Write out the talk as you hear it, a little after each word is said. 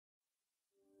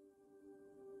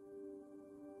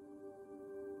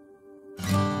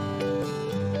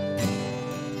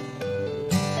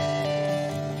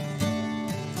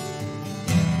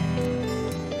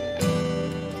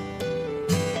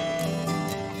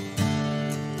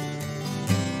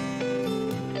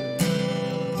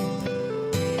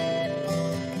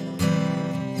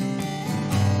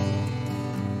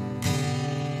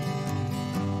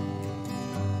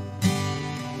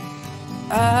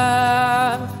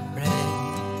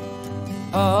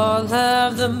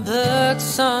the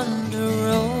books under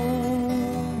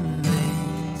romance,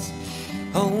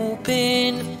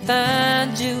 hoping to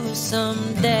find you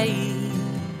someday.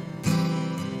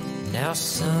 Now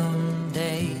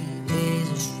someday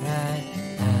is right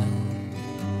now.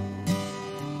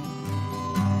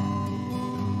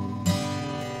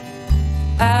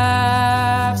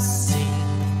 I've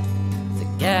seen the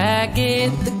guy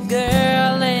get the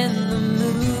girl in the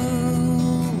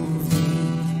movie,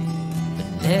 but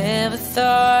never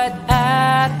thought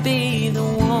I'd be the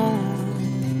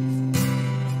one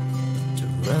to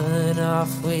run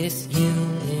off with you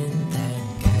in that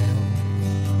gown.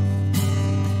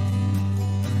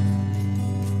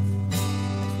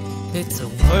 It's a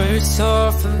worse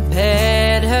off and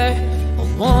better, a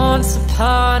once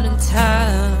upon a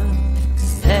time.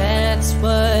 That's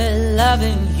what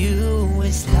loving you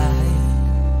is like.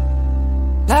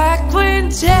 Like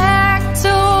when Jack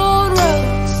told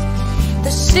Rose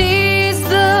that she's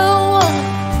the one,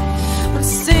 when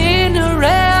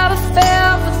Cinderella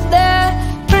fell for that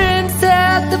prince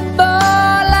at the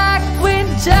ball. Like when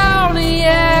Johnny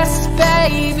asked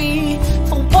baby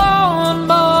for one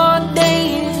more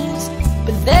dance,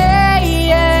 but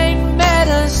they ain't met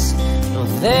us, no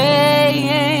they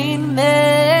ain't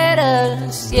met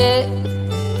us yet.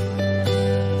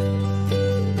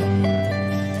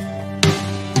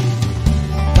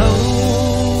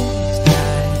 Those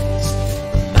nights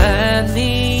remind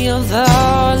me of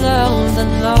all of the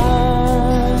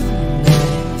long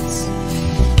nights,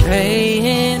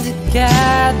 praying to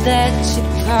God that you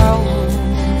call.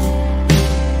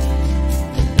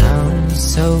 And I'm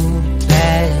so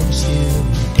glad you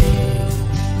did.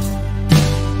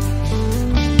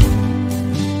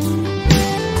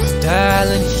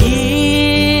 Darling,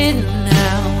 here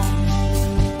now,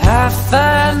 I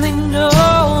finally know, I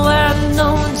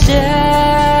know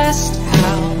just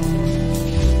how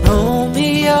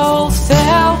Romeo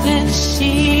felt when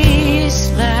she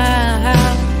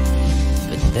smiled,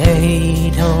 but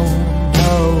they don't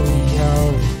know your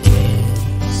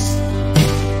kiss.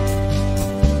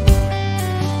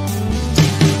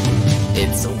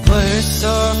 It's a worse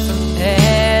or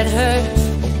better,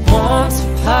 once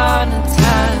upon a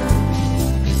time.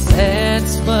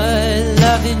 That's what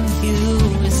loving you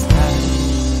is like.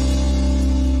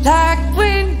 Like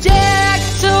when Jack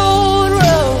told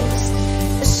Rose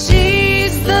that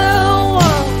she's the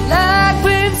one. Like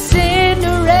when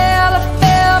Cinderella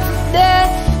fell for that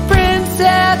prince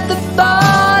at the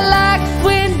ball. Like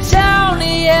when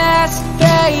Johnny asked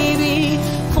baby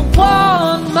for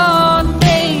one more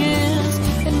dance,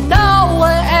 and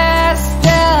Noah asked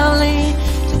Ellie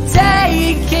to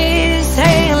take his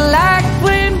hand. Like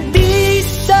when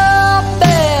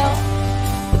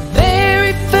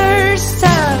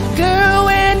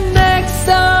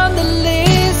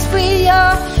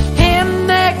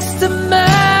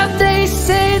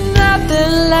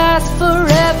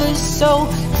forever, so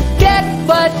forget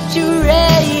what you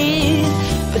read.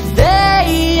 But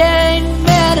they ain't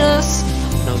met us,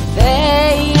 no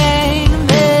they ain't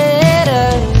met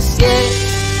us yet.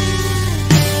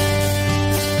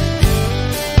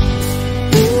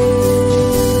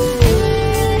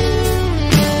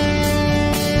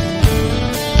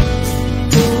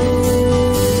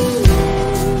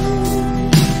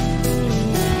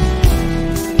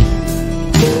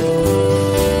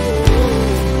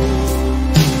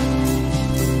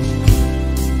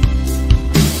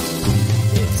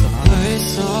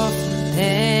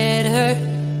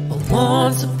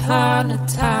 Once upon a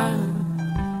time,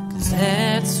 'cause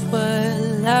that's what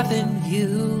loving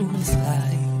you is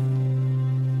like.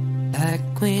 Like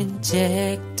when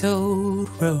Jack told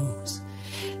Rose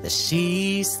that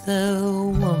she's the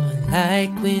one.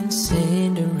 Like when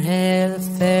Cinderella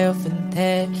fell for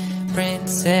that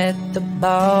prince at the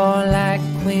ball. Like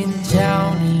when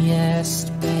Johnny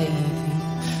asked baby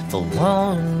for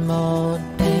one more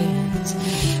dance,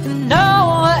 and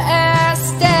Noah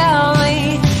asked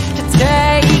Ellie to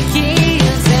take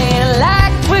his hand.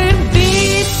 Like when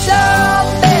Vito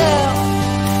fell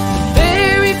the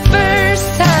very first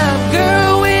time.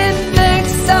 Girl, we're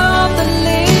next on the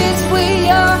list. We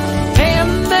are him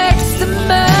next to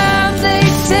mine. They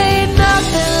say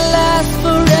nothing lasts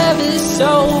forever,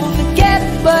 so forget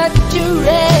what you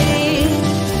read.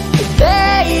 But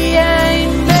they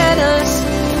ain't met us,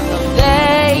 no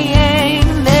they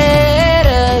ain't met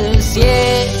us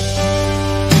yet.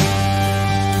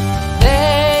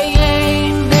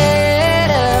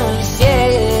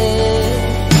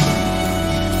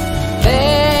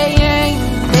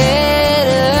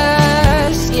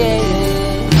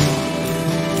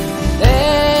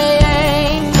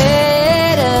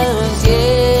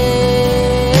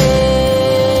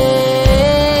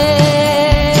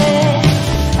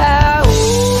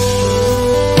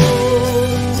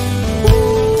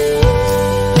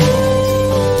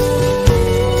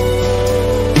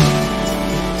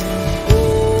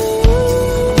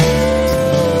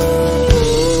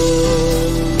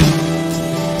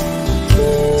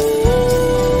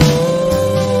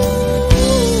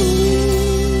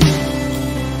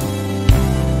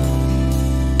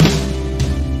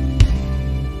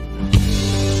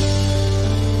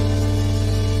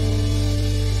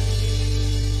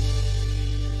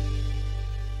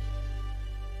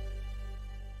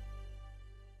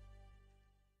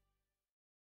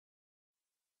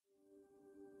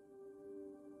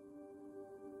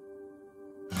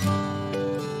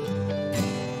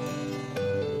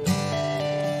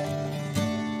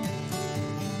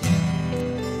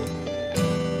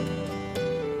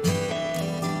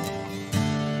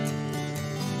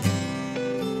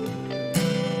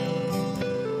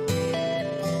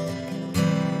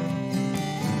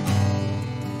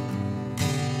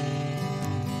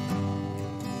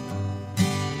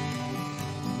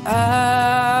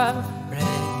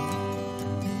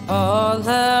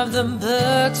 of the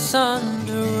books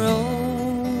under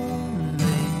romance,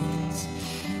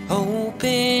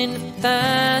 hoping to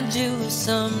find you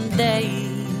someday.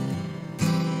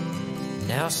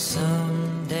 Now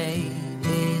someday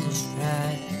is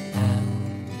right now.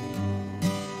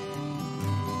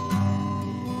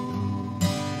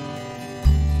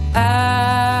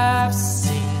 I've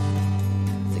seen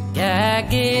the guy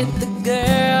get the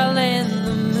girl in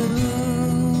the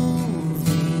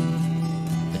movie,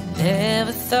 but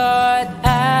never thought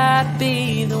I'd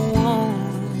be the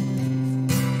one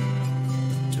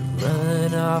to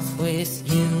run off with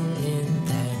you in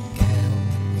that gown.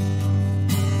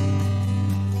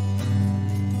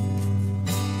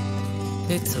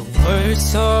 It's a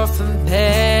worse off and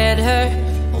better,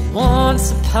 or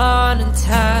once upon a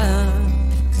time.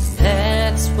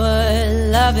 That's what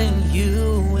loving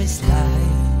you is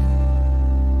like.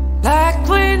 Like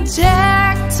when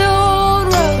Jack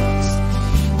told Rose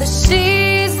that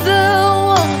she's the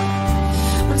one,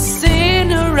 when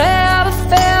Cinderella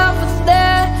fell for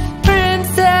that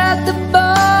prince at the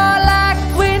ball. Like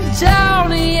when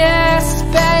Johnny asked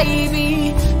baby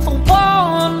for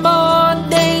one more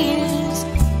dance,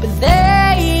 but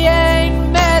they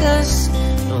ain't met us,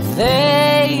 no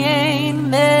they ain't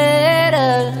met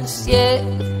us yet.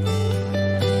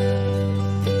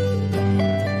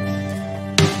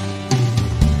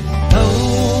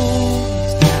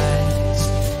 Those nights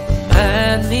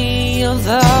remind me of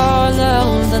all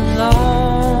of the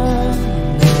loneliness,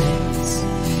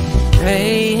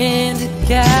 praying to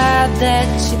God that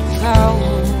you call.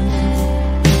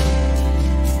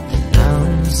 And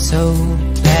I'm so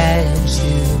glad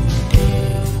you did.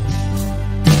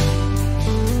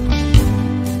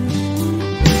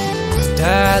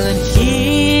 Darling,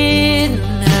 here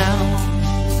now,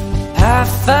 I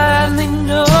finally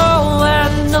know, I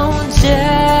know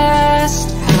just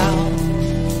how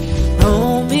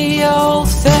Romeo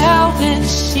felt when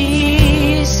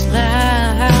she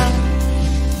smiled,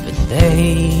 but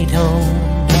they don't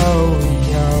know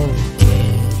your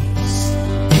case.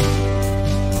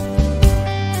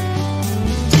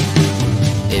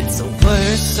 It's a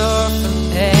worse off and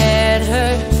better,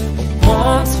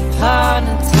 once upon a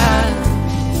time.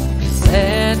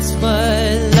 That's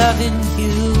what loving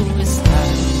you is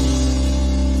like.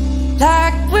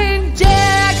 Like when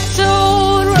Jack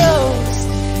told Rose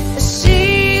that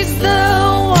she's the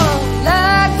one.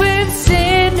 Like when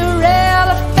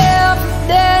Cinderella fell for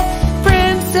that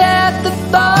prince at the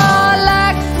ball.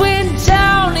 Like when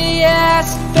Johnny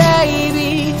asked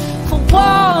baby for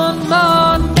one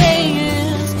more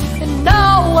dance, and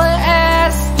Noah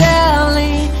asked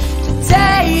Ellie to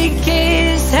take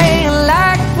his hand.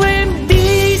 Like when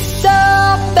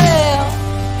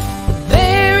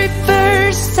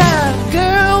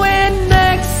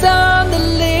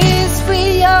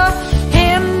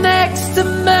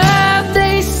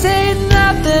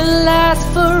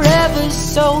forever,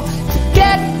 so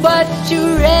forget what you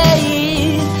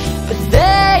read. But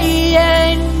they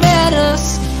ain't met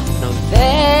us, no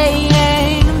they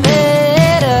ain't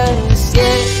met us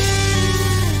yet.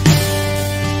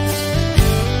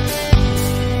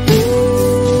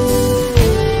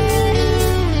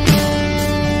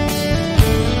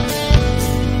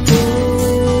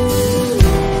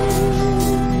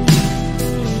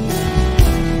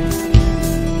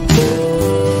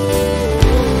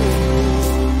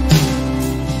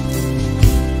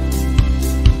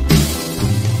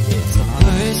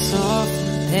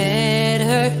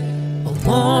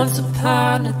 Once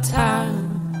upon a time,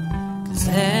 'cause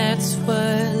that's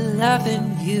what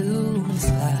loving you is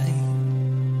like.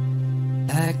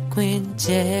 Like when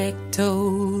Jack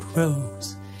told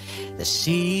Rose that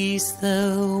she's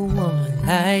the one.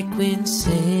 Like when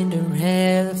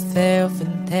Cinderella fell for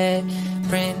that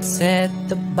prince at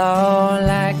the ball.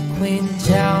 Like when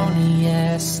Johnny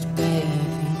asked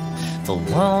baby for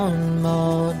one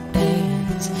more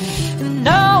dance, and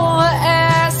Noah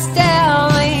asked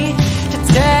Ellie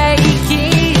take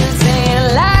his hand.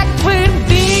 Like when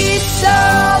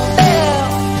Beatles fell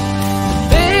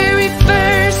the very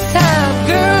first time.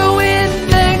 Girl, we're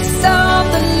next on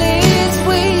the list.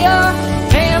 We are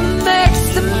and next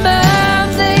to mine.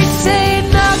 They say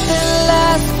nothing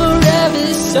lasts forever,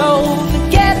 so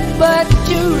forget what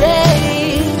you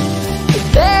read. But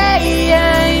they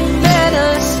ain't met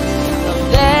us, no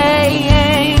they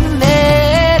ain't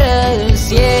met us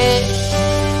yet.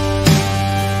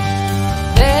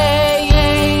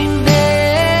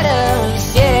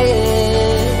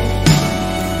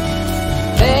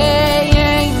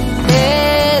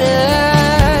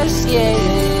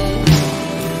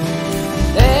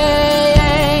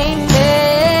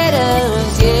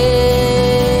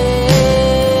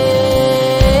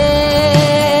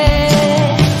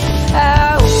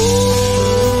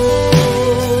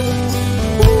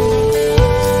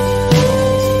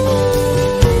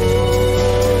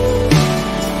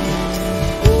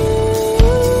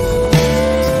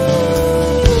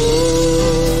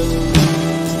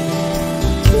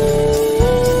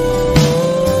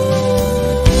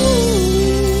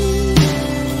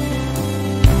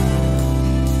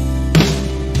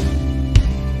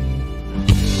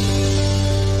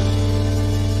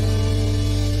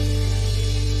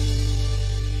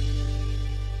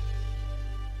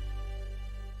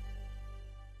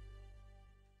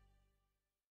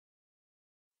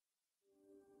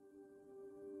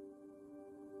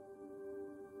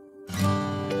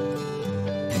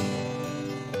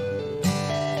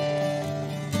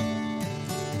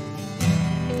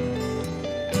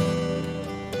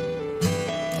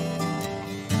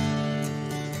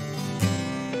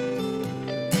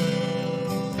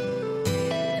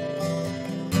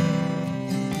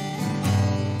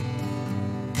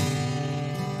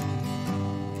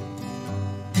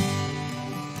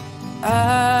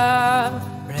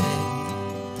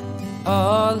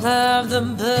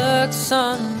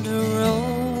 under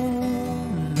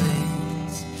romance,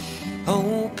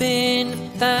 hoping to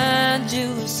find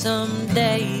you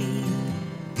someday.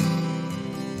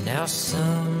 Now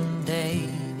someday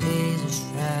is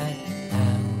right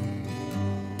now.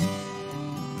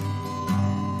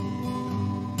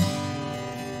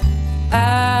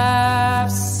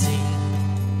 I've seen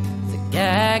the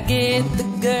guy get the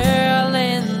girl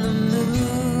in the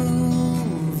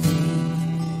movie,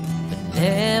 but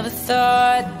never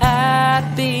thought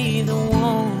I'd be the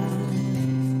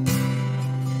one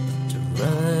to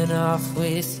run off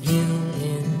with you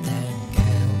in that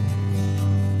gown.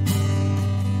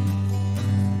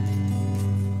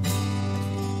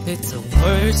 It's a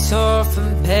worse off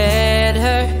and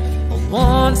better, a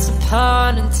once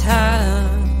upon a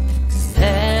time.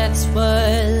 That's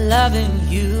what loving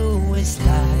you is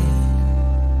like.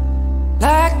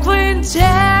 Like when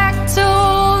Jack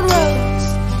told Rose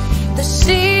that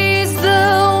she's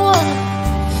the one,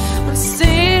 when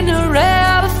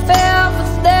Cinderella fell for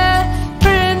that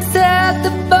prince at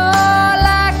the ball.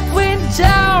 Like when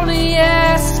Johnny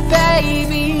asked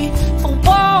baby for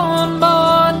one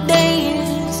more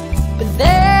dance, but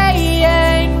they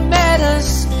ain't met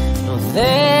us, no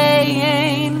they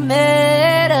ain't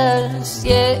met us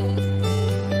yet.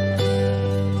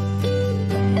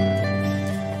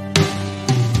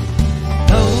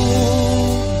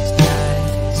 Those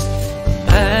nights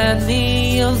remind me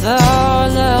of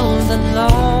all of the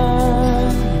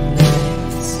long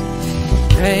nights,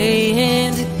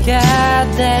 praying to God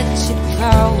that you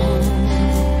call.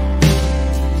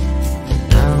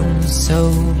 And I'm so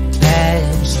glad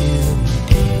you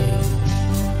did.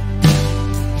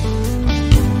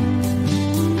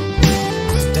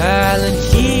 Darling,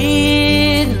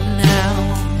 here now,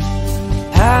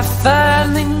 I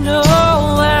finally know,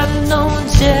 I know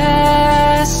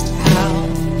just how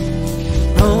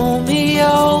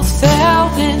Romeo felt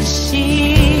when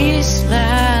she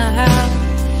smiled,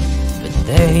 but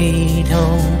they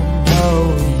don't know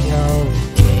your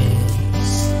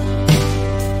kiss.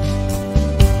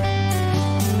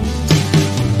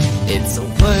 It's a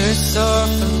worse off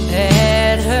and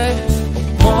better,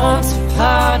 once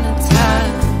upon a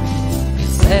time.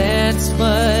 That's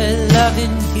what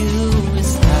loving you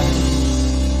is like.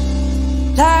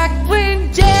 Like when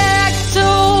Jack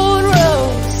told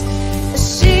Rose that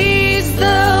she's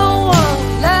the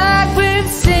one. Like when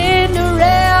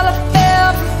Cinderella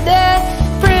fell for that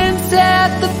prince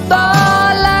at the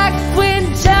ball. Like when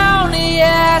Johnny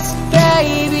asked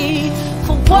baby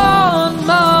for one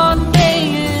more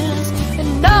dance,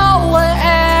 and Noah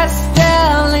asked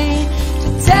Sally to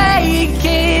take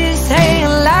his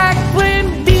hand. Like when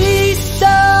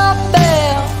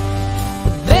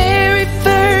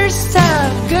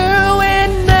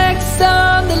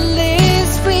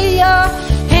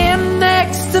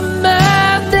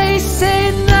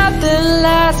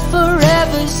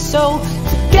forever, so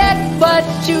forget what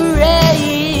you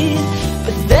read.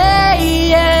 But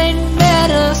they ain't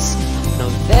met us, no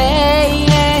they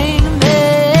ain't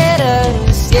met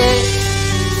us yet.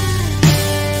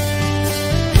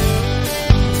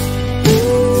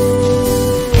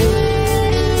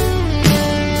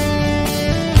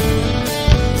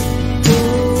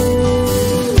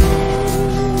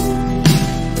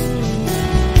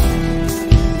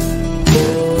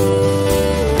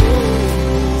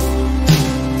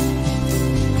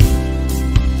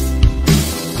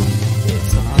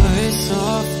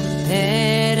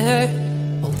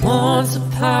 Once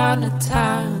upon a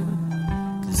time,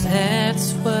 'cause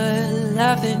that's what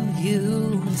loving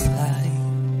you is like.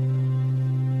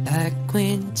 Like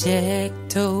when Jack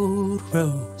told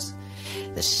Rose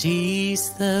that she's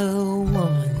the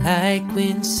woman. Like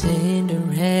when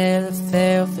Cinderella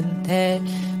fell for that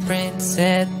prince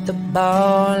at the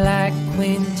ball. Like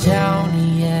when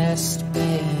Johnny asked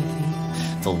baby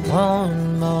for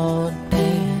one more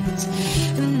dance,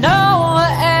 and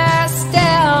Noah asked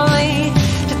Ellie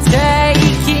to take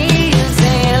his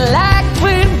hand. Like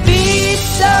when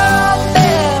Vito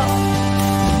fell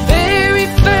the very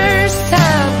first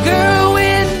time. Girl,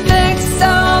 when next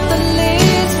on the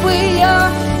list we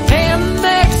are, and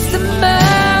next to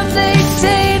mine, they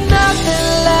say nothing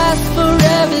lasts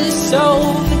forever, so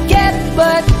forget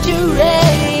what you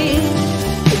read.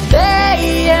 But they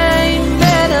ain't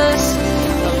met us,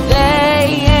 no they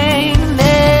ain't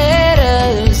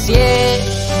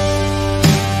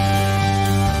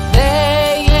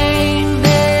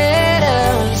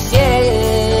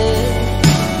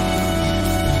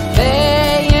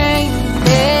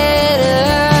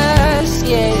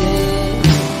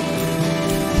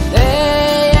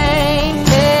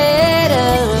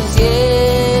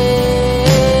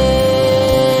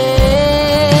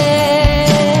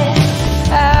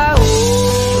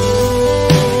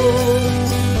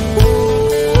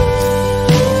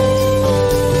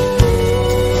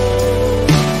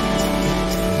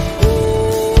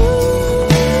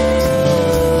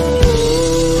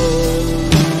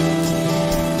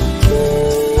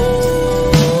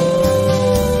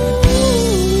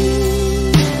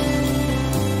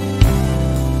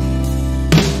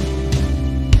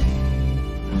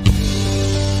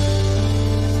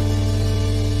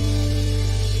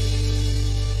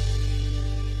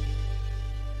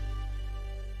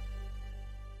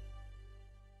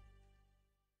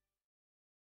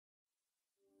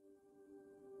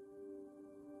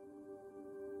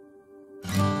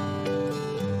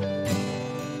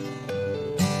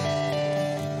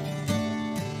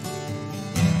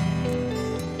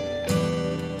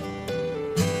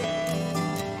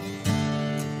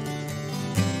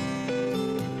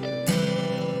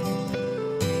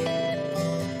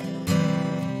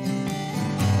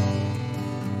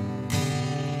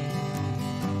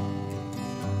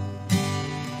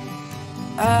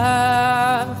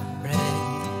I've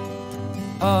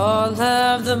read all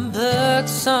of the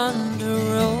books under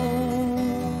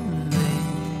romance,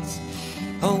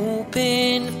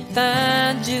 hoping to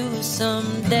find you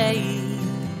someday.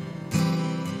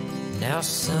 Now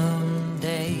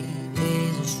someday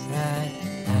is right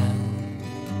now.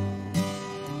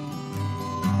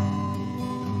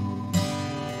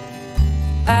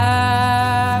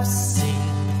 I've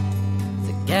seen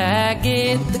the guy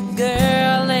get the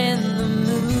girl in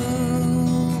the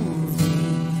movie,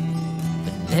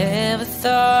 but never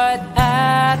thought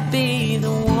I'd be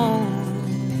the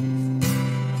one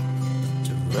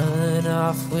to run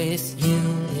off with you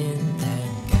in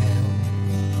that gown.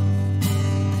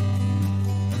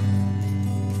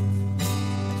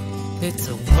 It's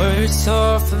a worse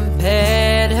off and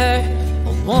better,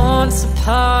 a once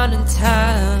upon a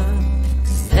time.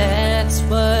 That's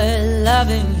what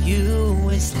loving you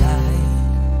is like.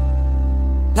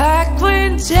 Like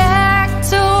when Jack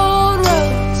told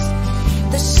Rose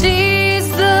that she's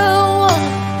the one,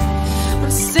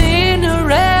 when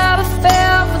Cinderella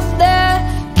fell for that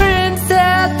prince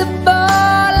at the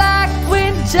ball. Like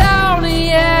when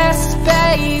Johnny asked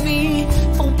baby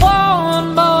for one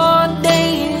more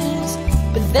dance,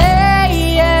 but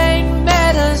they ain't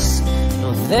met us, no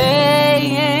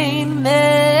they ain't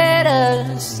met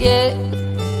us yet.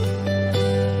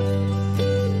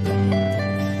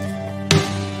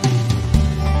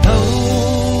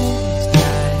 Those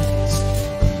guys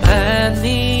remind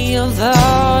me of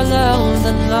all of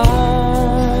the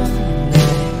loneliness,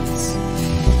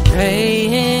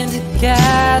 praying to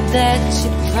God that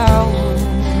you call.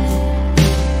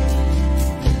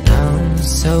 And I'm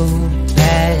so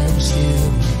glad you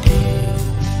did.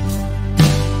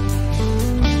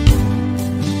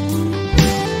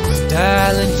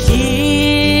 Darling,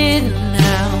 here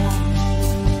now,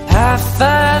 I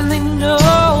finally know,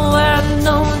 I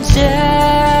know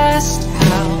just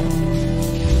how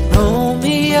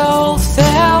Romeo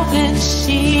felt when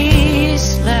she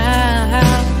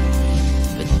smiled,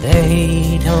 but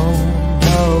they don't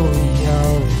know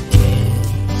your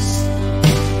kiss.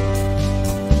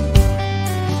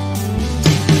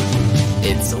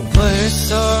 It's a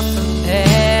worse off and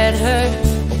better,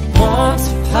 once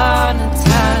upon a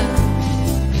time.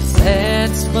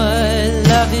 That's what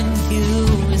loving you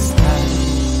is like.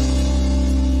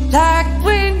 Like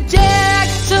when Jack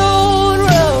told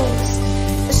Rose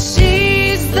that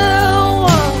she's the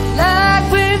one. Like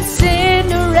when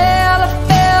Cinderella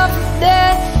fell for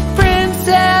that prince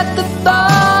at the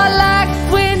ball. Like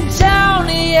when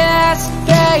Johnny asked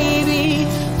baby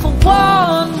for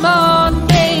one more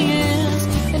dance,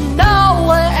 and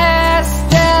Noah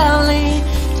asked Ellie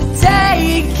to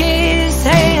take his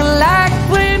hand. Like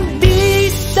when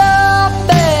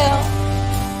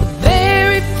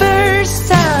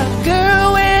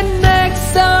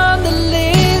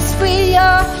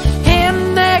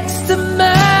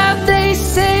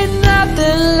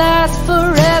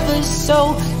forever,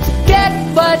 so forget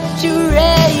what you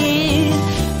read.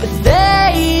 But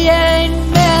they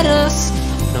ain't met us,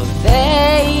 no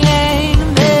they ain't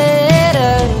met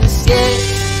us yet.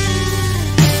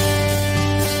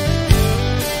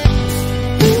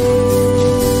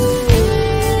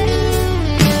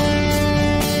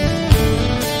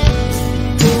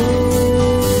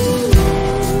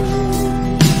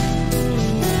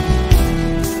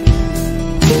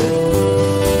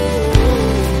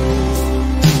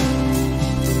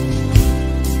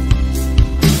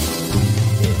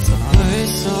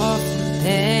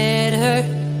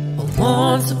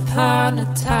 Once upon a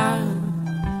time,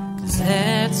 'cause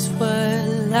that's what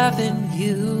loving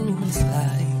you is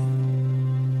like.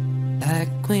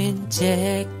 Like when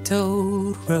Jack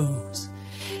told Rose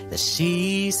that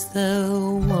she's the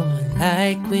one.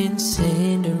 Like when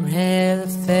Cinderella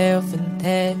fell for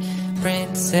that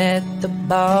prince at the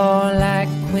ball. Like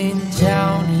when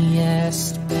Johnny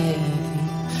asked baby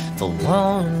for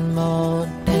one more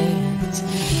dance,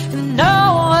 and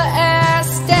Noah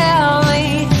asked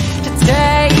Ellie to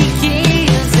take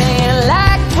his hand.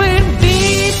 Like when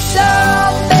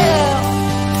Beatles fell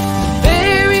the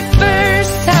very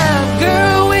first time.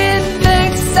 Girl, we're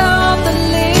next on the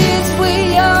list. We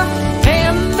are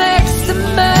and next to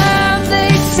mine.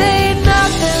 They say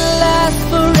nothing lasts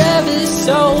forever,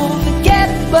 so forget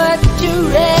what you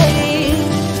read.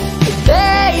 But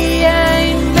they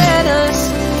ain't met us,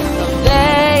 no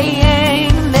they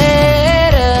ain't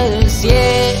met us yet.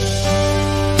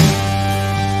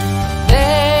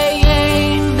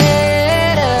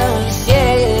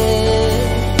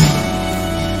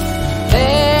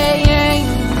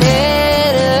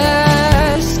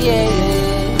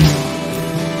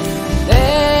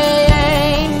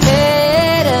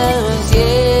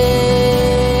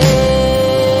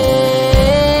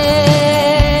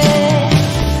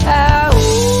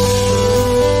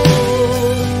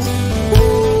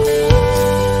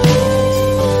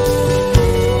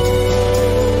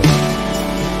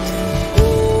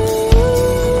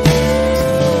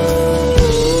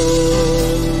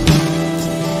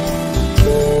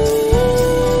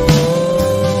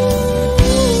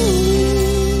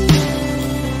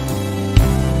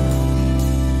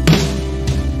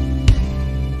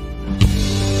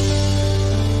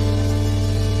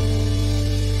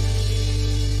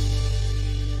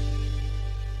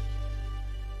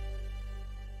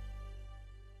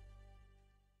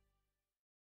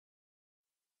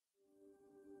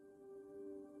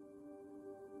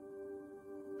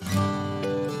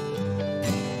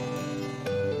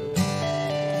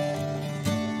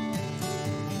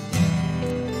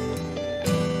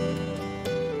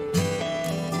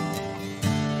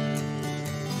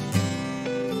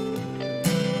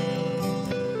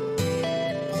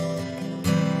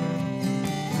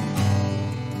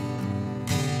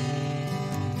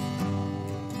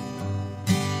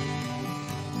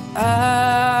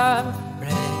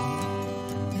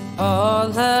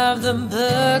 the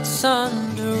books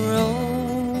under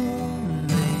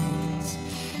romance,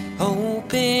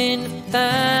 hoping to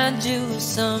find you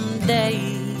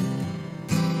someday.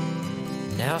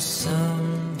 Now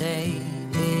someday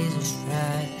is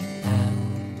right now.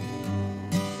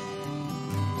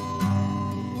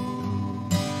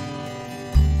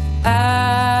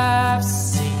 I've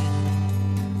seen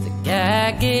the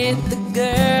guy get the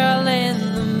girl in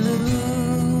the movie,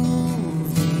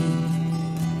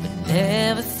 but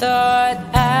never thought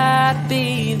I'd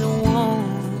be the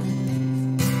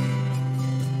one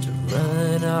to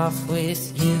run off with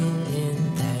you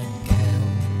in that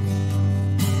gown.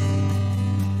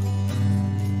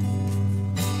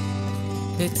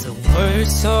 It's a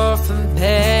worse off and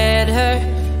better,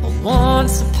 a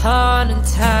once upon a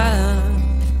time.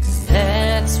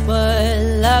 That's what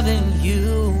loving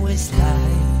you is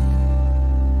like.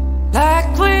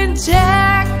 Like when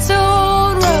Jack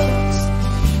told Rose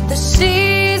that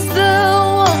she's the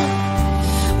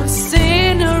one, when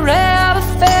Cinderella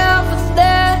fell for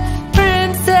that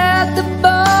prince at the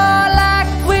ball.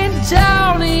 Like when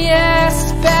Johnny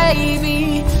asked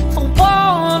baby for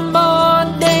one more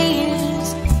dance,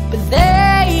 but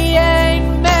they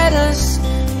ain't met us,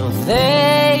 no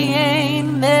they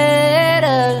ain't met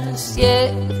us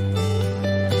yet.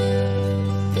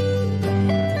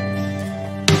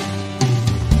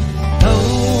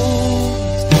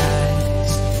 Those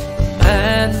nights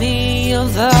remind me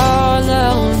of all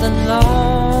of the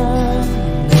long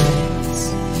nights,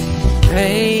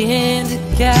 praying to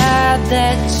God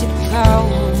that you'd call.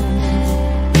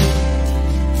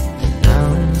 And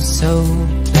I'm so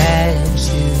glad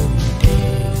you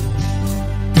did.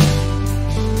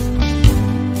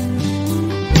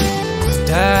 'Cause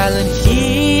darling,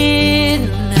 here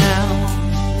now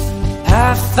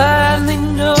I finally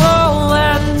know,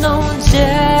 I know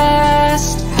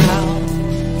just how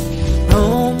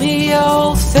Romeo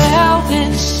felt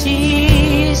when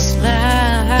she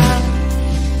smiled,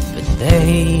 but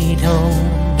they don't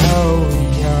know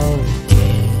your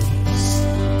kiss.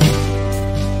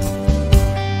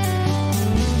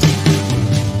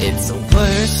 It's a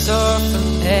worse off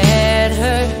and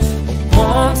better,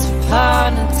 once upon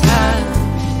a time.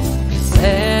 'Cause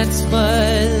that's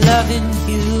what loving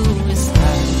you is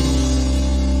like.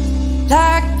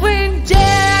 Like when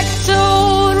Jack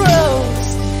told Rose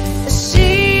that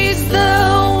she's the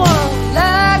one.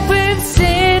 Like when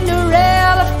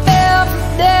Cinderella fell for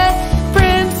that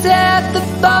prince at the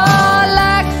ball.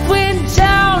 Like when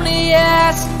Johnny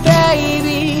asked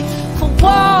baby for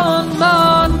one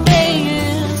more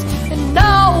dance, and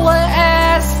Noah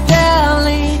asked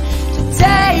Ellie to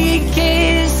take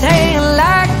his hand.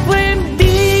 Like when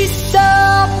Beast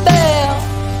fell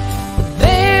the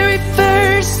very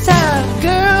first time.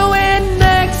 Girl, we're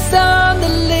next on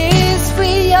the list.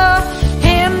 We are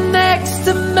him next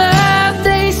to mine.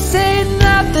 They say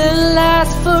nothing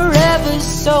lasts forever,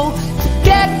 so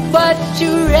forget what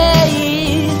you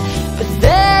read. But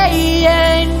they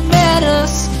ain't met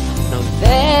us, no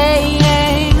they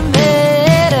ain't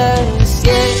met us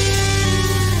yet.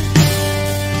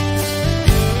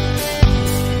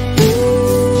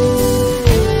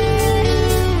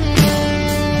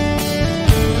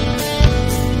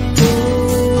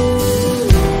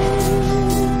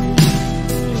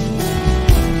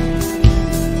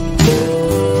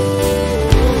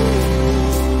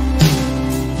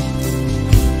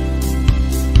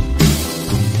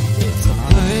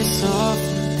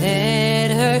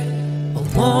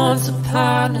 Once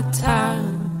upon a time,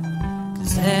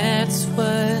 'cause that's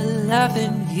what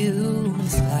loving you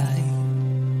is like.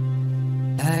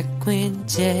 Like when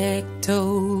Jack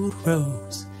told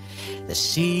Rose that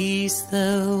she's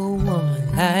the one.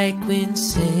 Like when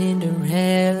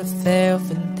Cinderella fell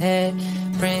for that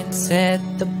prince at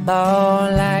the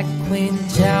ball. Like when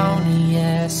Johnny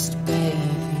asked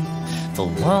baby for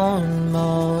one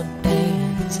more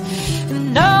dance,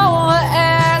 and Noah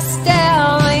asked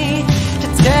Ellie to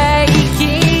take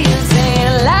his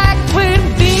hand. Like when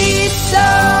Beast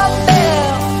fell the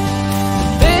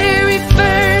very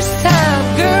first time.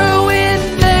 Girl, we're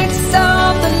next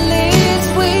on the list.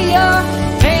 We are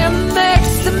him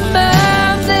next to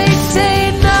mine. They say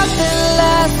nothing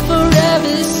lasts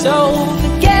forever, so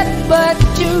forget what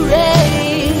you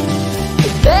read.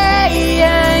 But they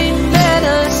ain't met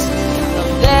us, no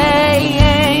they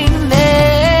ain't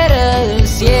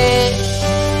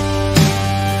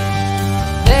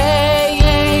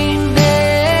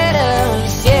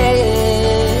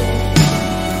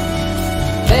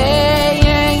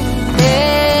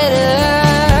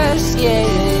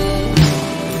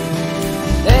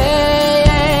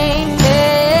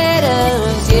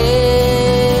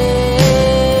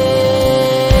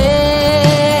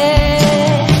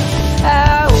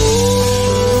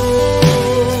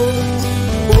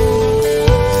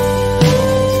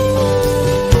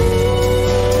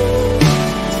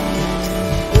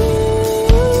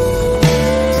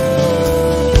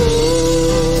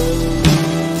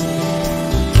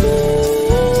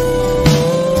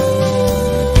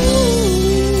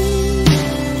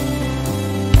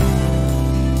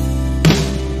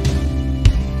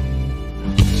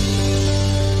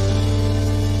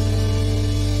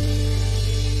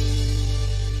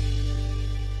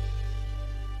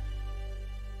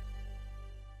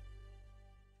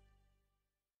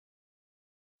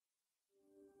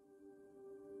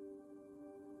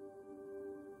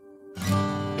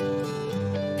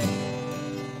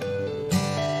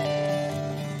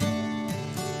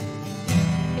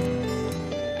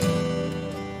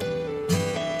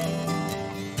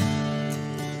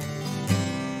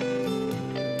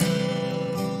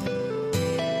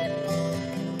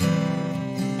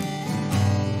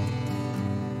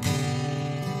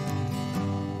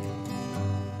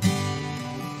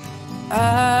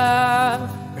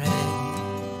I've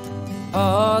read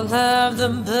all of the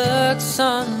books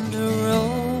on the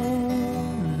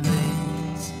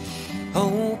romance,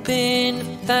 hoping to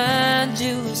find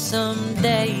you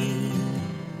someday.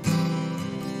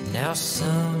 Now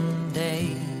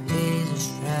someday is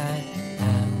right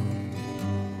now.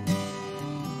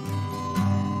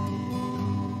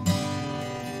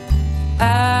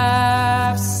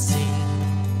 I've seen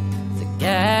the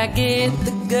guy get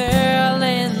the girl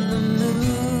in the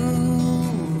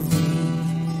movie,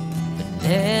 but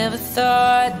never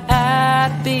thought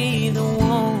I'd be the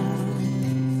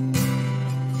one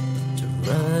to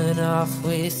run off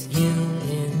with you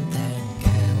in that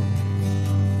gown.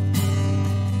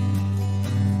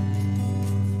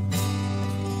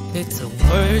 It's a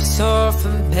worse off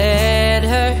and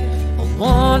better, a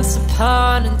once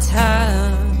upon a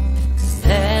time.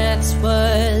 That's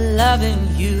what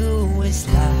loving you is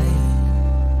like.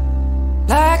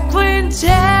 Like when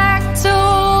Jack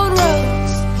told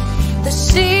Rose that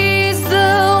she's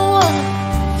the one,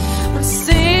 when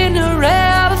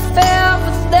Cinderella fell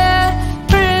for that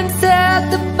prince at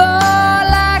the ball.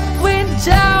 Like when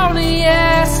Johnny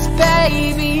asked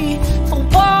baby for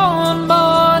one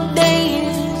more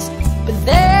dance, but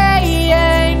they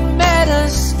ain't met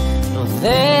us, no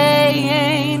they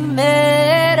ain't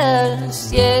met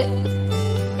us yet.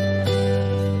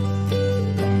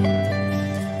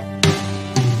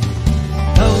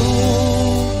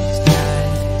 Those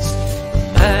nights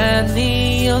remind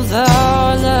me of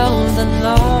all of the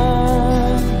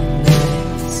loneliness,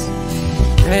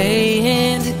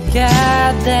 praying to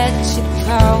God that you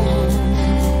call.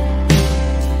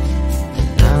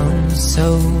 And I'm so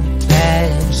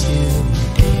glad you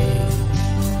did.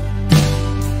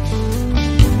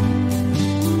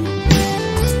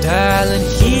 Darling,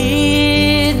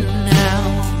 here now,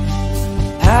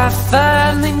 I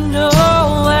finally know,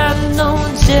 I know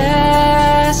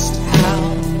just how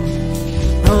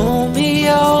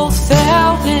Romeo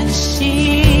felt when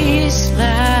she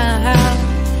smiled,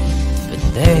 but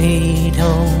they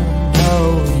don't know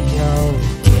your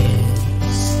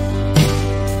kiss.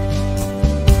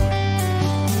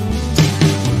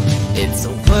 It's a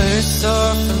worse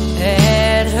off and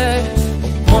better,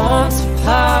 once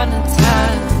upon a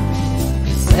time.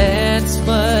 That's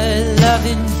what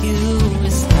loving you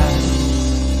is like.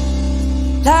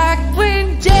 Like when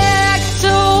Jack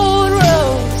told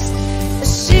Rose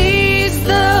that she's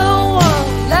the one.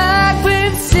 Like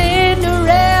when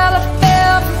Cinderella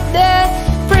fell for that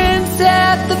prince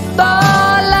at the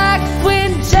ball. Like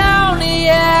when Johnny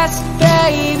asked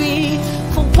baby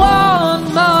for one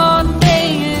more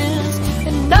dance,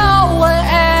 and Noah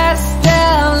asked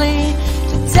Sally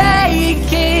to take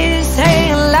his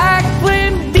hand. Like when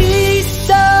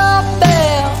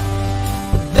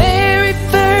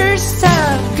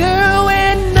girl,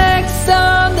 when next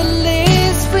on the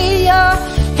list we are,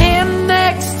 him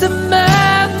next to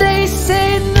mine. They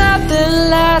say nothing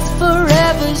lasts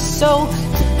forever, so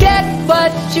forget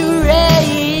what you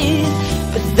read.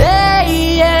 But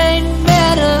they ain't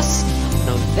met us,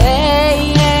 no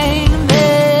they ain't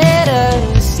met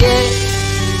us yet.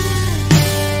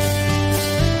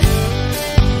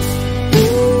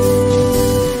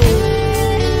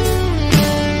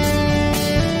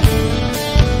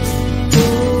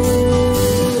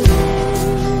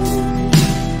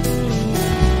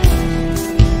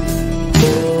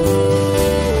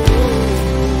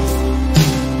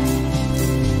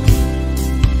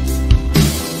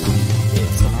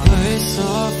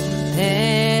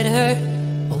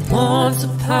 Once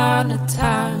upon a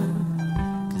time,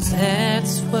 'cause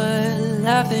that's what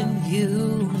loving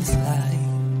you is like.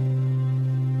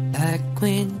 Like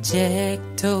when Jack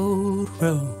told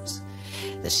Rose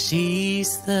that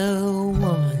she's the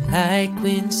one. Like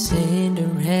when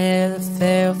Cinderella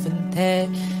fell for that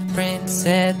prince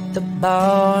at the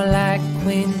ball. Like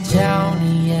when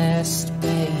Johnny asked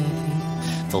baby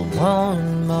for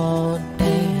one more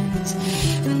dance,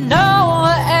 and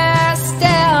Noah asked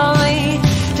Ellie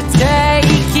to take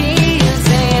his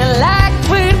hand. Like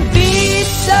when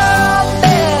Vito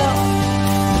fell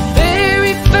the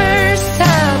very first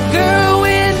time. Girl,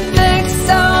 when next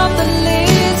on the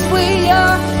list we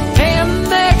are, and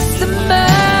next to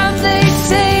mine. They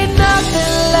say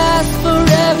nothing lasts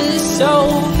forever, so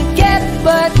forget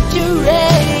what you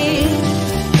read.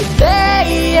 But they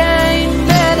ain't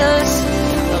met us,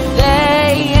 no they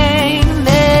ain't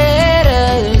met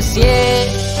us yet.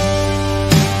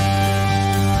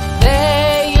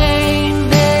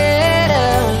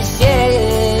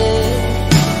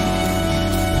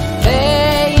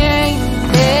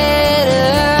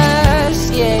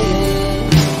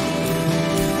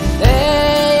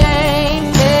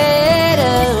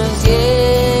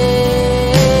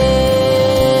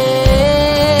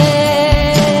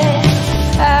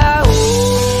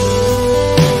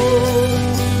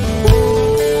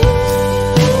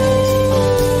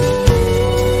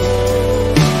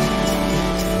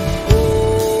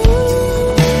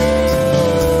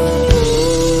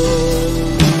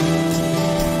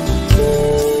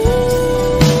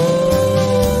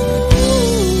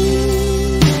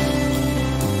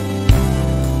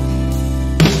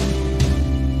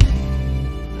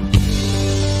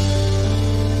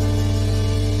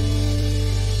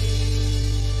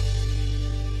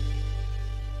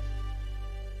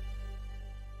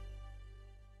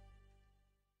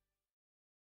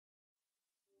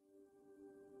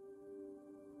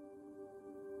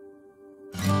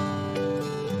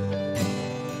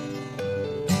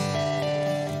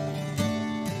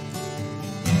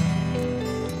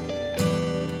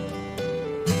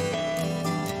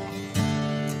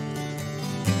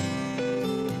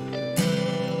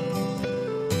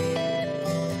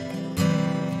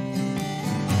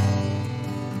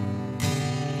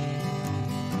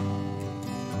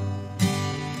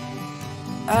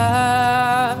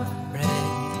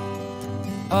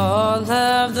 all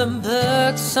of the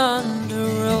books under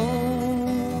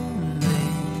romance,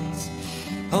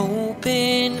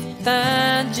 hoping to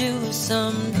find you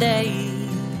someday.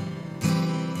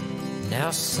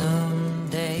 Now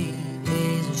someday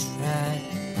is right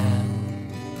now.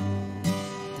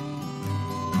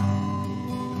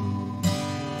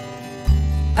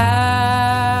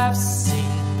 I've seen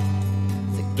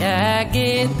the guy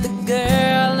get the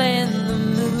girl in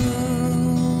the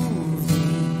movie,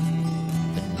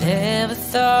 but never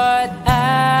thought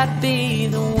I'd be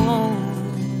the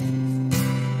one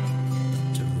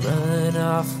to run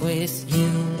off with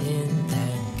you in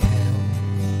that gown.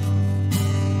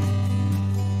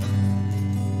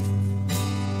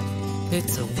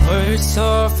 It's a worse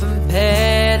off and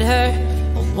better,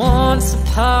 a once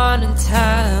upon a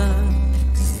time.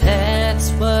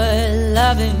 That's what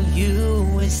loving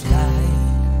you is like.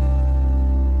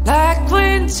 Like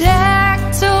when Jack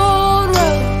told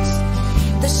Rose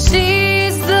that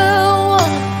she's the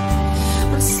one,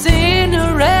 when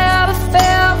Cinderella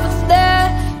fell for that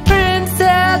prince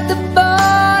at the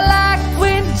ball. Like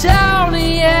when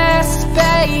Johnny asked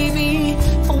baby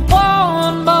for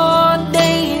one more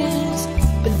dance,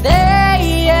 but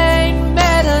they ain't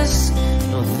met us,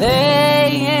 no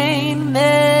they ain't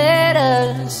met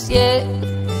us yet.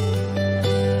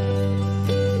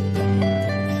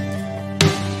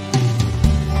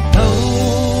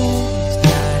 Those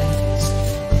guys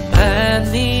remind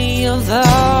me of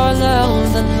all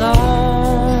of the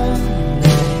long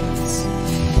nights,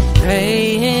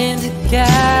 praying to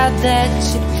God that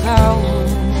you call.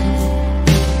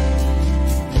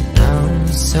 And I'm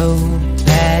so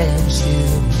glad you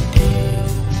did.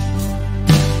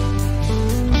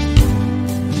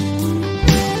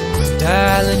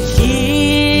 Darling,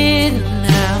 here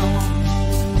now,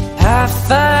 I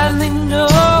finally know, I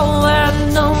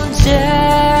know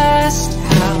just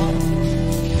how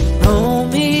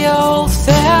Romeo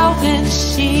felt when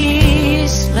she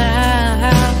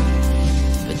smiled,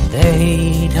 but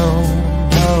they don't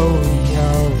know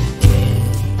your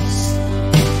kiss.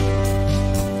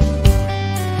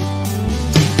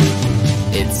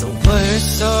 It's a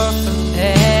worse off and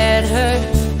better,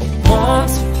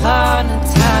 once upon a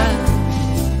time.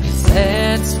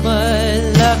 That's what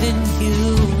loving you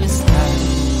is like.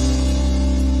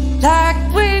 Like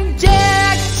when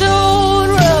Jack told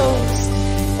Rose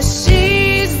that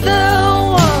she's the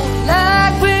one.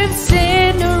 Like when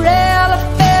Cinderella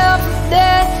fell for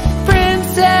that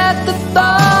prince at the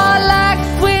ball. Like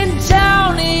when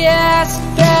Johnny asked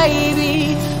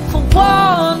baby for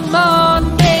one more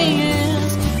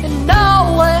dance, and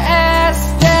Noah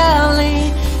asked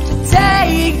Ellie to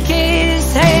take his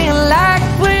hand. Like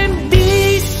when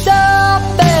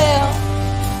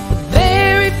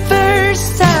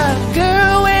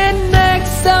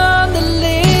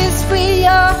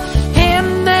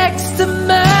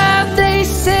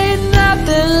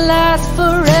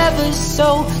forever,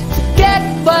 so forget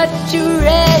what you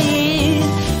read.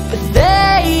 But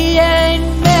they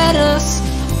ain't met us,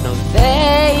 no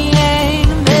they ain't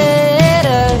met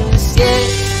us yet.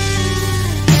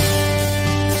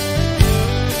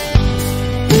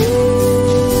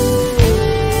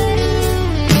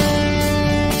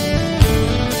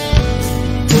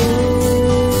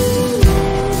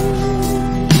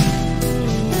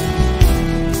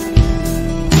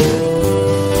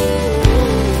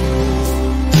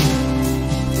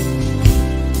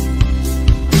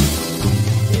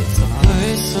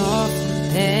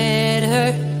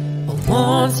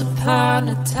 Once upon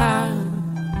a time,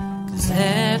 'cause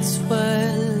that's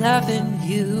what loving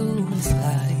you is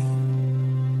like.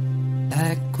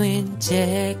 Like when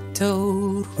Jack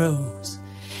told Rose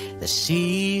that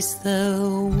she's the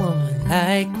one.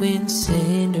 Like when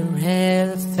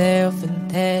Cinderella fell for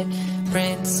that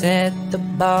prince at the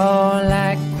ball.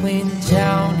 Like when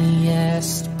Johnny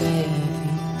asked baby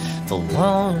for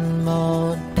one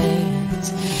more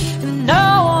dance, and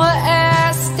Noah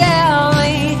asked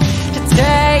Ellie to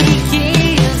take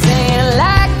his hand.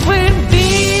 Like when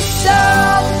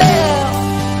Beatles fell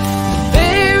the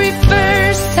very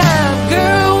first time.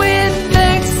 Girl, we're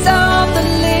next on the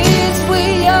list. We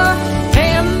are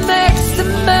and next to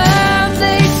mine.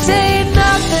 They say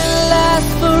nothing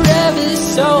lasts forever,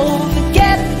 so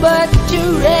forget what you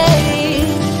read.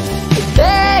 But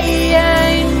they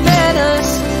ain't met us,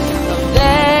 no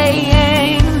they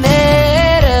ain't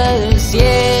met us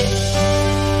yet.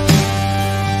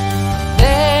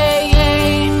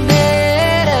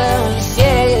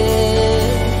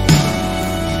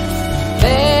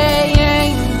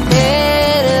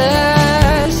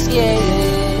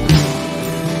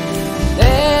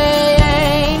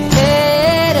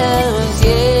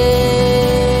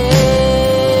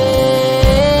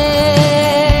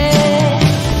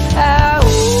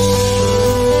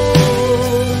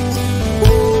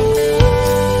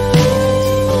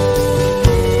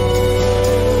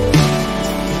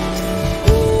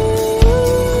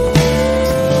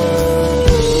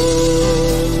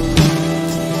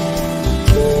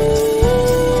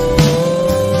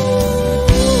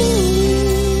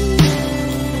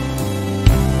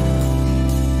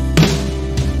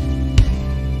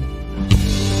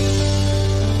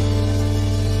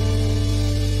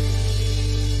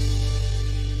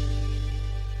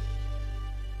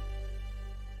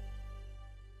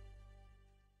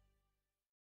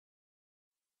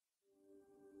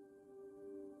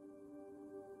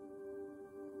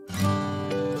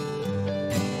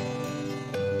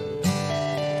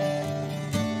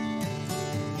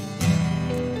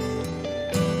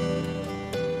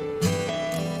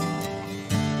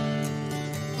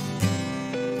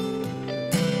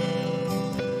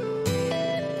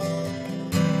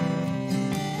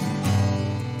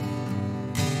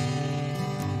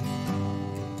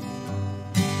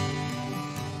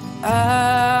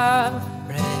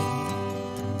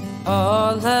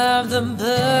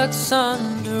 drugs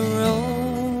under romance,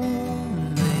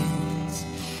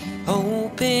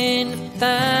 hoping to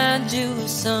find you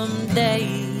someday.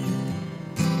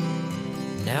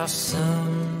 Now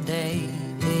someday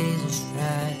is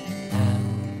right now.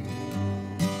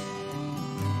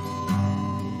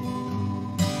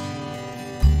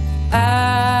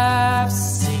 I've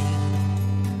seen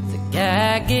the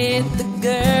guy get the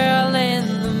girl in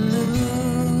the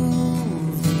movie,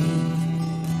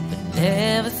 but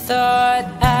never thought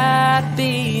I'd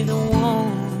be the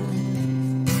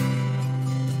one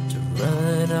to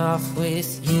run off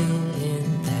with you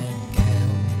in that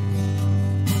gown.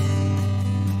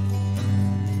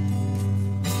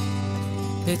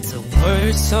 It's a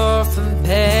worse off and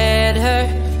better,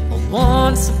 a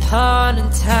once upon a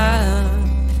time.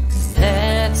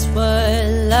 That's what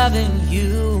loving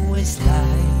you is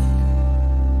like.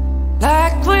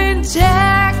 Like when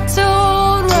Jack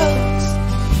told Rose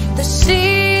that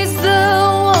she's the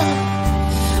one,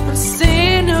 when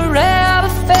Cinderella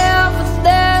fell for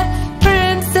that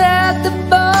prince at the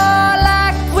ball.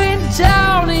 Like when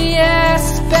Johnny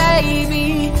asked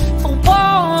baby for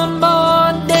one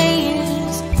more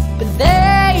dance, but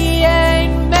they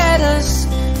ain't met us,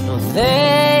 no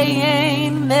they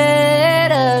ain't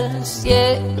met us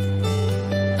yet.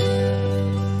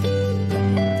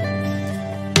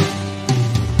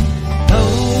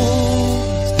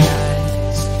 Those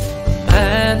nights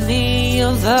remind me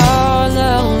of all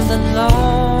of the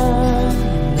loneliness,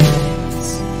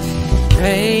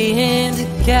 praying to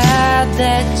God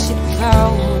that you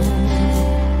call.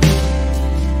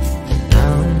 And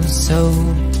I'm so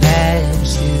glad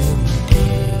you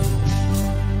did.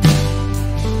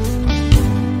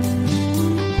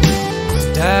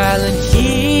 Darling,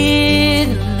 here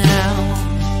now,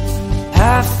 I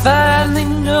finally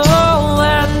know,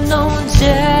 I know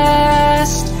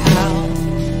just how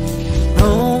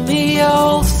Romeo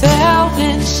felt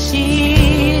when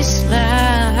she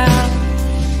smiled,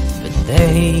 but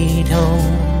they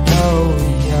don't know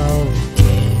your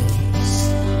kiss.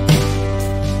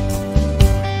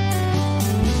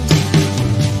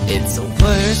 It's a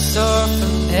worse off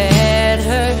and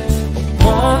better,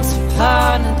 once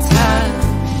upon a time.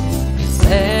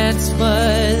 That's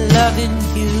what loving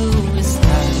you is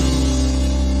like.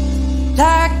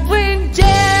 Like when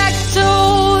Jack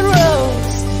told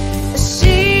Rose that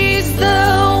she's the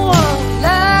one.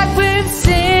 Like when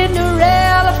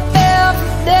Cinderella fell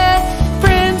for that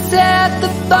prince at the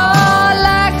ball.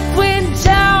 Like when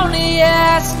Johnny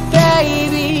asked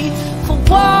baby for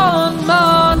one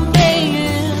more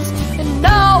dance, and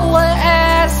Noah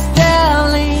asked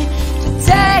Ellie to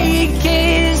take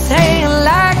his hand.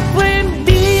 Like when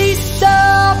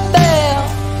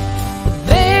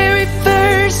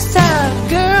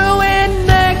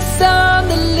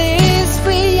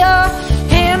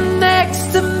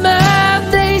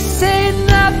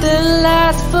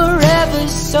forever,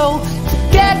 so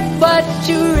forget what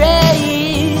you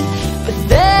raised. But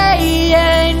they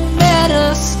ain't met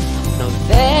us, no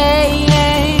they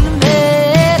ain't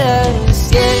met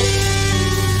us yet.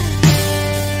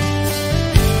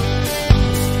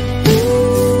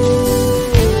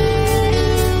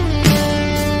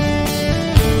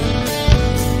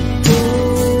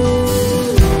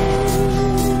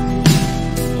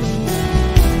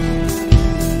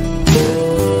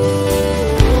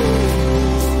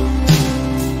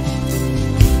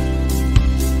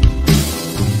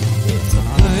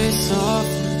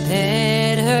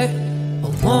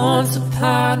 Once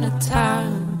upon a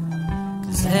time,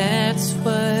 'cause that's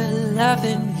what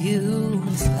loving you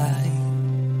is like.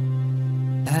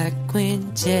 Like when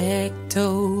Jack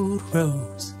told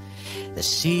Rose that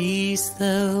she's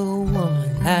the woman.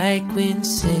 Like when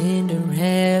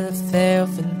Cinderella fell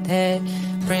for that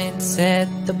prince at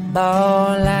the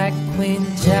ball. Like when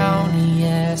Johnny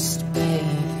asked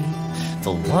baby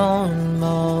for one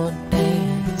more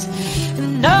dance,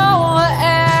 and Noah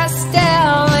asked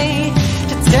Ellie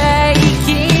take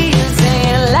his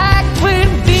hand. Like when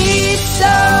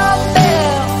Vito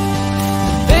fell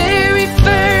the very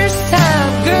first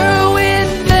time. Girl, when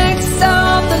next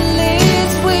on the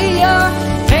list we are,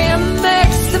 and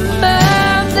next to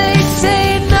mine, they say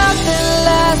nothing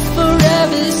lasts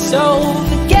forever, so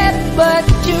forget what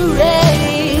you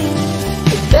raised.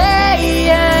 But they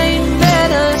ain't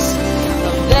met us,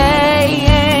 no they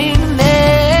ain't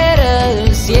met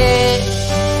us yet.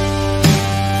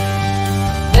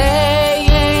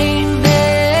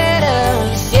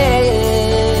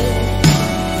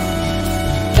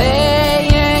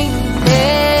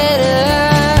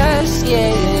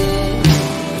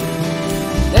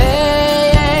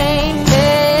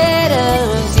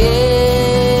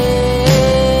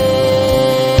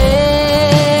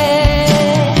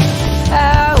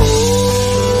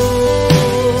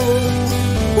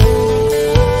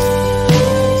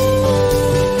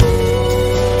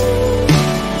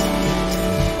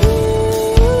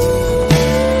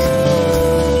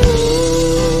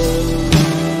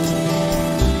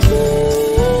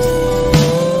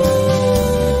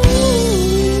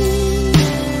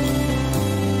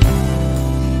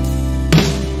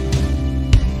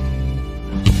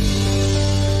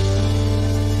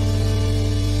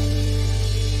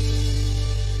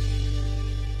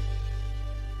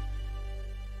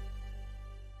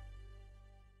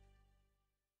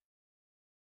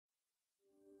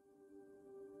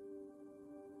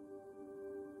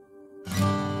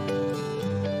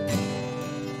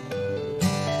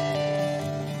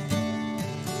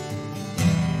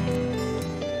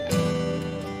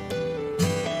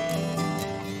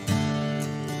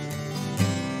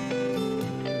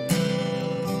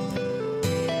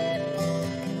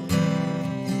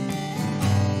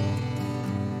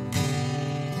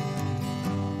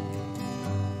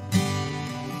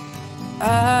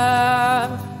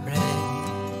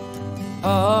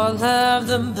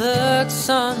 looks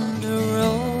under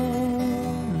romance,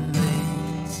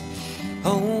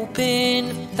 hoping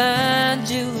to find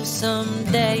you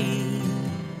someday.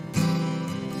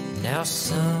 Now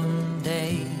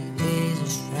someday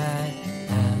is right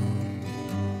now.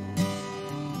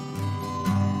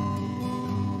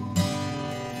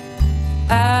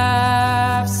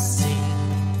 I've seen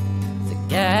the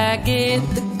guy get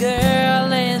the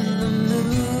girl in the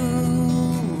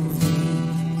movie,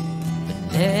 but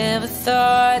never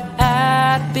thought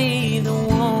I'd be the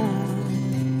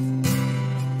one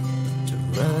to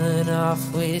run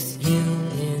off with you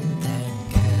in that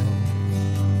gown.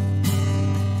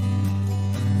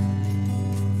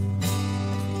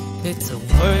 It's a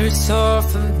worse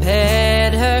off and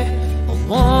better, a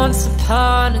once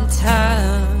upon a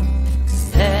time.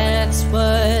 That's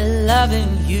what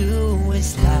loving you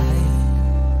is like.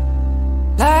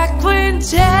 Like when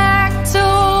Jack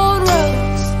told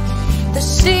Rose that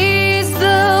she's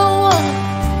the one,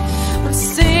 when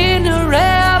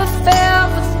Cinderella fell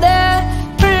for that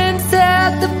prince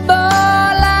at the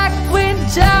ball. Like when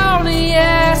Johnny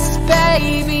asked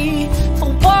baby for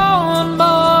one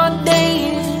more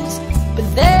dance, but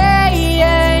they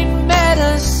ain't met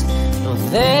us, no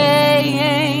they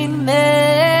ain't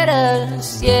met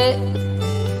us yet.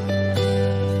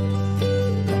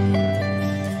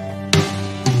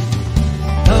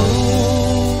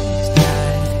 Those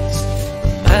guys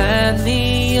remind me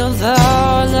of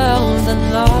all of the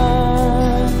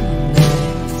loneliness,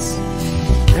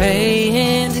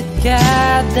 praying to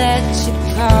God that you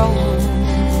call.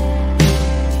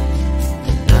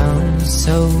 And I'm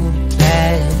so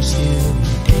glad you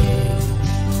did.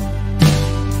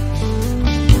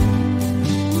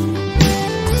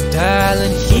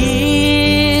 Darling,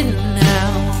 here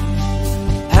now,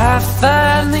 I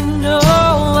finally know, I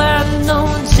know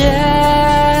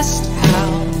just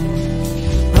how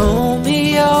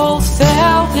Romeo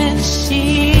felt when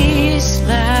she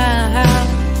smiled,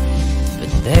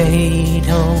 but they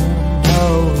don't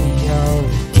know your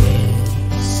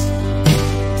kiss.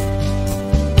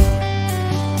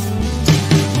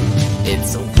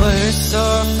 It's a worse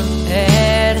off and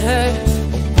better,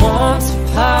 once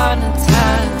upon a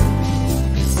time.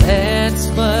 That's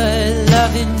what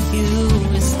loving you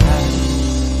is like.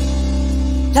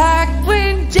 Like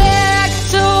when Jack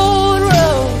told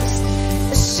Rose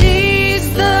that she's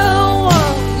the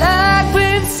one. Like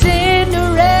when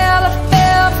Cinderella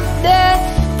fell for that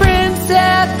prince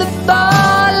at the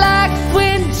ball. Like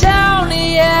when Johnny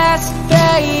asked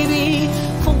baby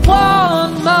for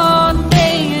one more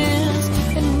dance,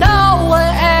 and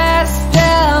Noah asked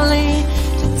Ellie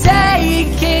to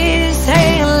take his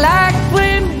hand. Like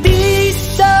when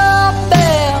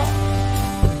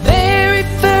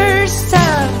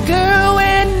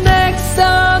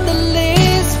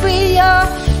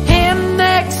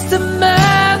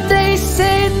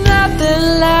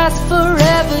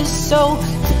forever, so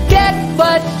forget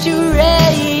what you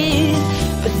read.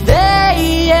 But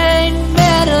they ain't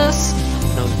met us,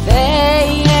 no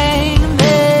they ain't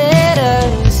met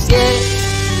us yet.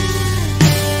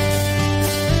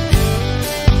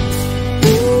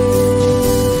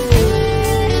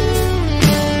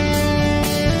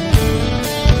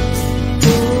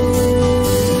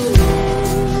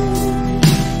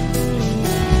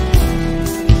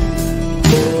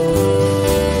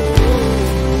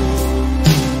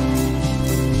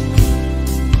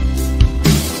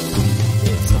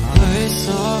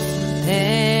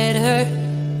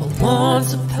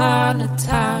 Once upon a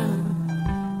time,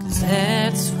 'cause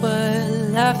that's what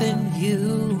loving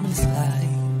you is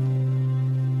like.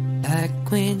 Like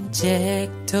when Jack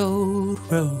told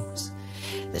Rose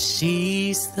that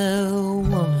she's the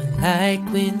one. Like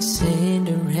when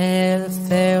Cinderella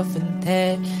fell for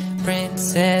that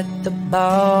prince at the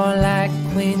ball. Like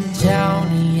when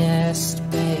Johnny asked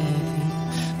baby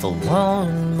for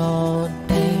one more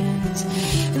dance,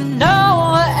 and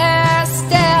Noah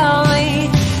asked Ellie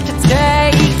to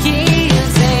take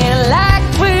his hand. Like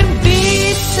when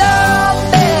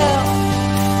Isabel,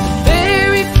 the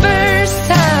very first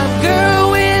time, girl,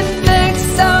 when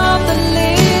next on the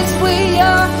list we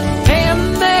are, and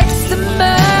next to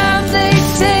mine, they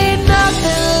say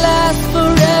nothing lasts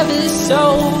forever, so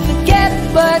forget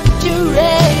what you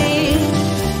read.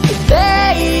 But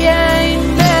they ain't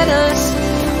met us,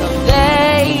 no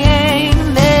they ain't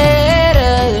met us.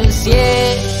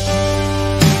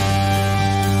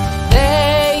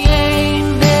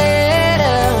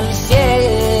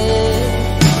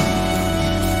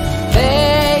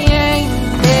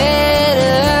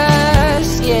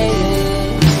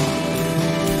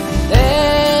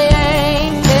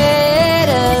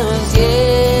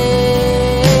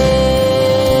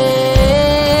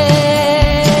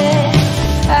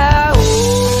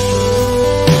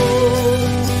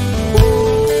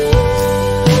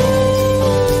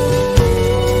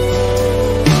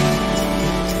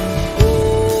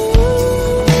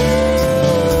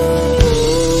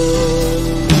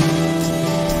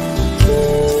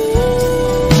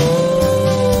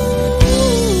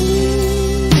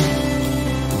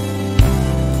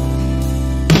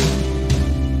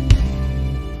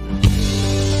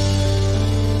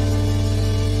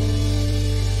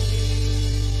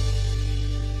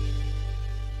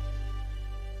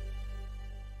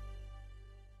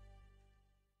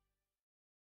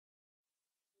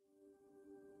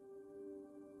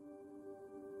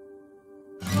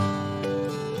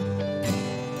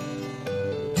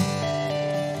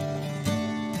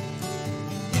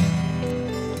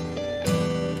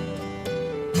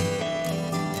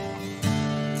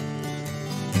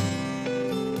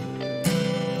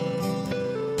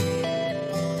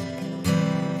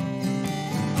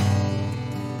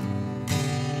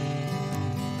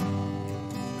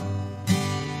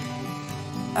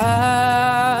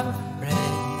 I've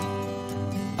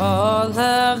read all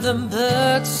of the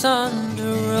books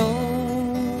under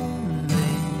romance,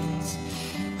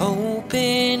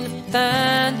 hoping to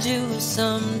find you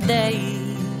someday.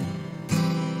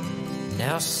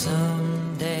 Now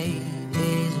someday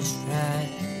is right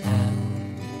now.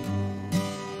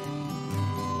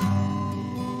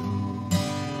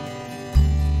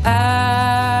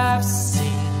 I've seen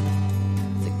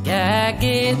the guy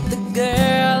get the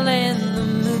girl in the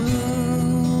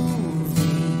movie,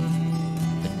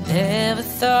 but never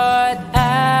thought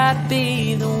I'd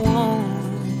be the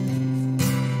one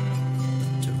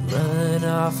to run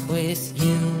off with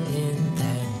you in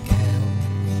that gown.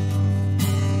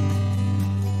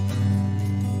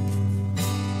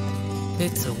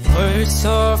 It's a worse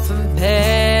off and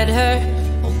better,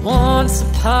 a once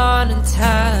upon a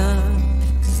time.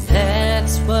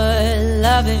 That's what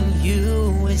loving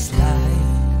you is like.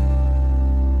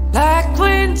 Like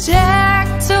when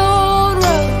Jack told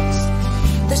Rose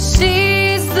that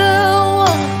she's the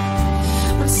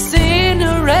one, when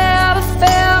Cinderella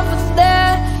fell for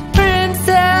that prince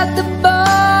at the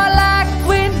ball. Like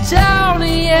when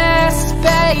Johnny asked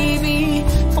baby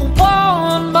for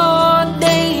one more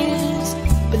dance,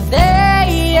 but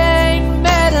they ain't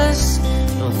met us,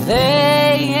 no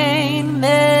they ain't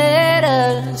met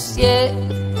us yet.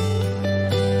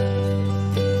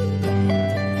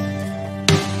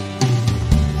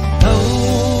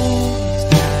 Those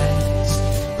nights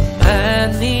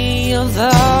remind me of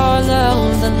all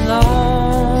of the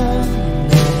loneliness,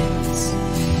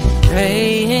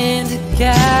 praying to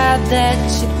God that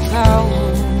you call.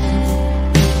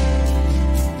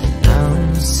 And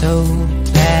I'm so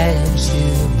glad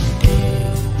you did.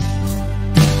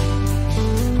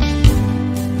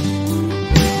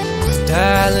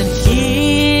 Darling,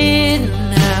 here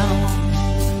now,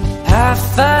 I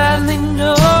finally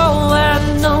know, I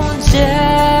know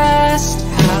just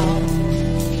how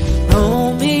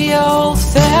Romeo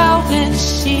felt when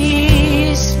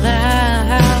she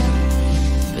smiled,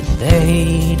 but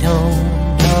they don't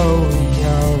know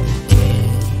your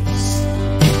kiss.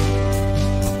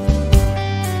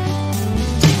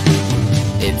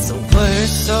 It's a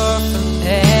worse off and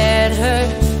better,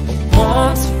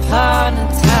 once upon a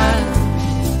time.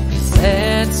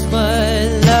 That's what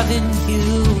loving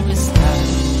you is like.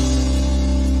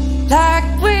 Like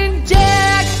when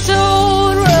Jack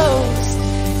told Rose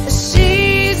that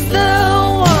she's the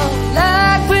one.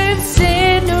 Like when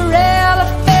Cinderella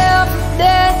fell for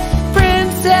that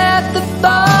prince at the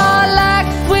ball. Like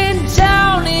when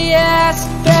Johnny asked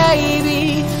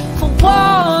baby for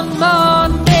one more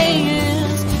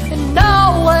dance, and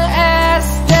Noah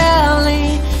asked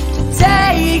Ellie to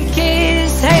take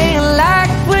his hand.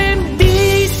 Like when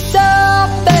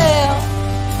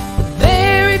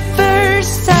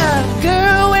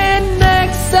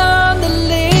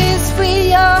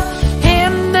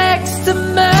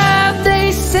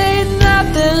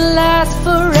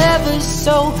forever,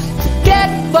 so forget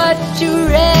what you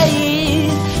read.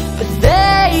 But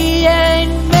they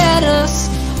ain't met us,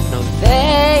 no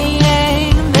they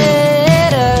ain't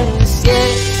met us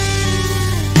yet.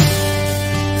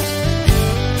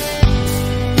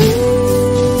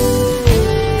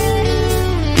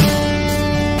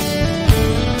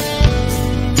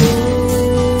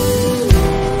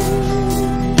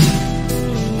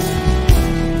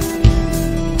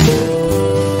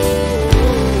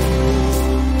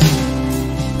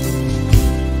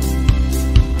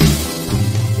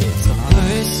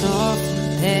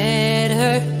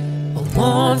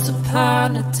 Once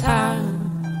upon a time,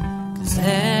 'cause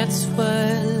that's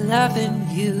what loving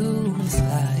you is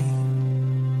like.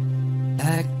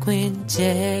 Like when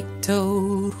Jack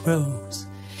told Rose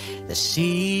that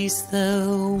she's the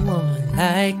one.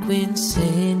 Like when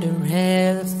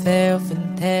Cinderella fell for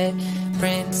that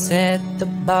prince at the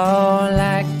ball.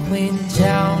 Like when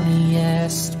Johnny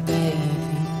asked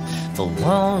baby for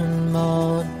one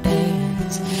more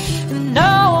dance.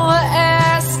 No